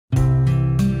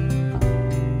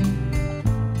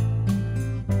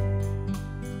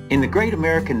In the great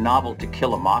American novel To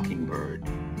Kill a Mockingbird,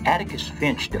 Atticus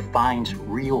Finch defines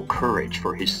real courage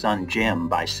for his son Jim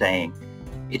by saying,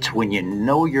 "It's when you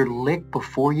know you're licked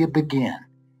before you begin,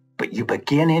 but you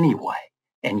begin anyway,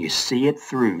 and you see it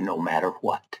through no matter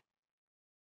what."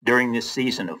 During this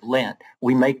season of Lent,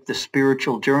 we make the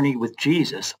spiritual journey with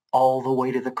Jesus all the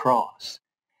way to the cross.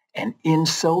 And in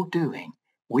so doing,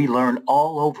 we learn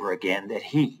all over again that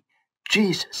he,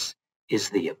 Jesus, is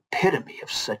the epitome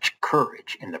of such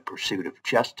courage in the pursuit of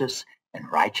justice and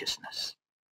righteousness.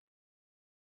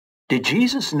 Did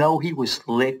Jesus know he was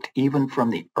licked even from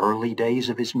the early days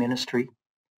of his ministry?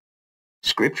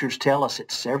 Scriptures tell us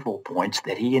at several points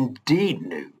that he indeed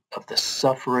knew of the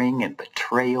suffering and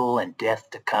betrayal and death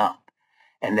to come,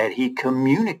 and that he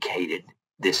communicated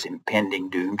this impending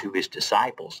doom to his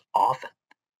disciples often.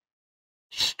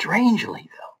 Strangely,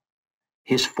 though,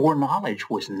 his foreknowledge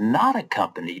was not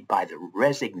accompanied by the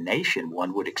resignation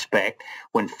one would expect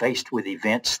when faced with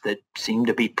events that seem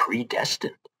to be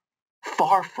predestined.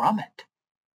 Far from it.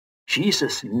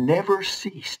 Jesus never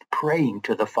ceased praying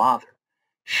to the Father,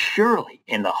 surely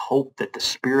in the hope that the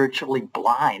spiritually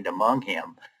blind among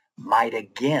him might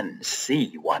again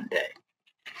see one day.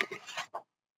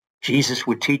 Jesus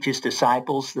would teach his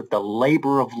disciples that the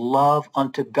labor of love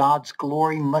unto God's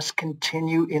glory must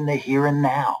continue in the here and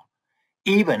now,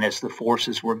 even as the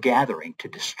forces were gathering to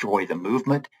destroy the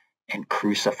movement and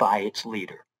crucify its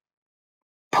leader.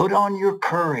 "Put on your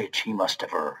courage," he must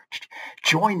have urged.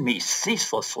 "Join me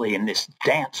ceaselessly in this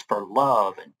dance for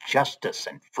love and justice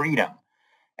and freedom,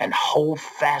 and hold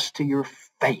fast to your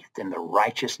faith in the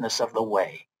righteousness of the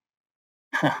way."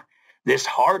 This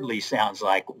hardly sounds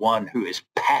like one who is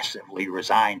passively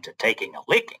resigned to taking a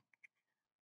licking.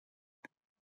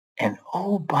 And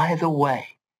oh, by the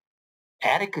way,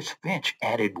 Atticus Finch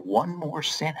added one more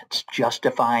sentence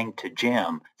justifying to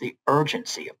Jim the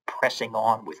urgency of pressing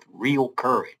on with real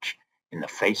courage in the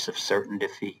face of certain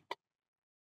defeat.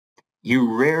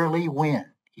 "You rarely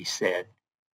win," he said,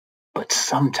 "but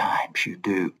sometimes you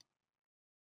do."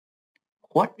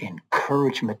 What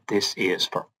encouragement this is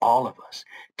for all of us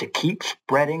to keep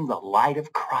spreading the light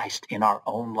of Christ in our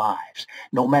own lives,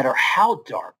 no matter how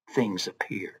dark things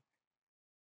appear.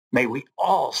 May we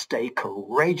all stay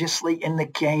courageously in the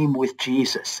game with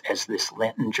Jesus as this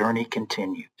Lenten journey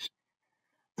continues.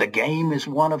 The game is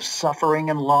one of suffering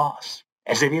and loss,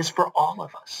 as it is for all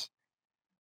of us.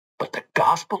 But the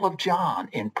Gospel of John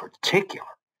in particular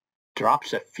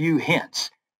drops a few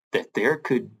hints that there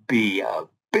could be a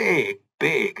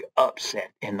big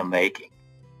upset in the making.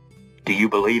 Do you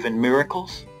believe in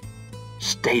miracles?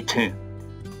 Stay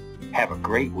tuned. Have a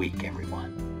great week,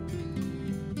 everyone.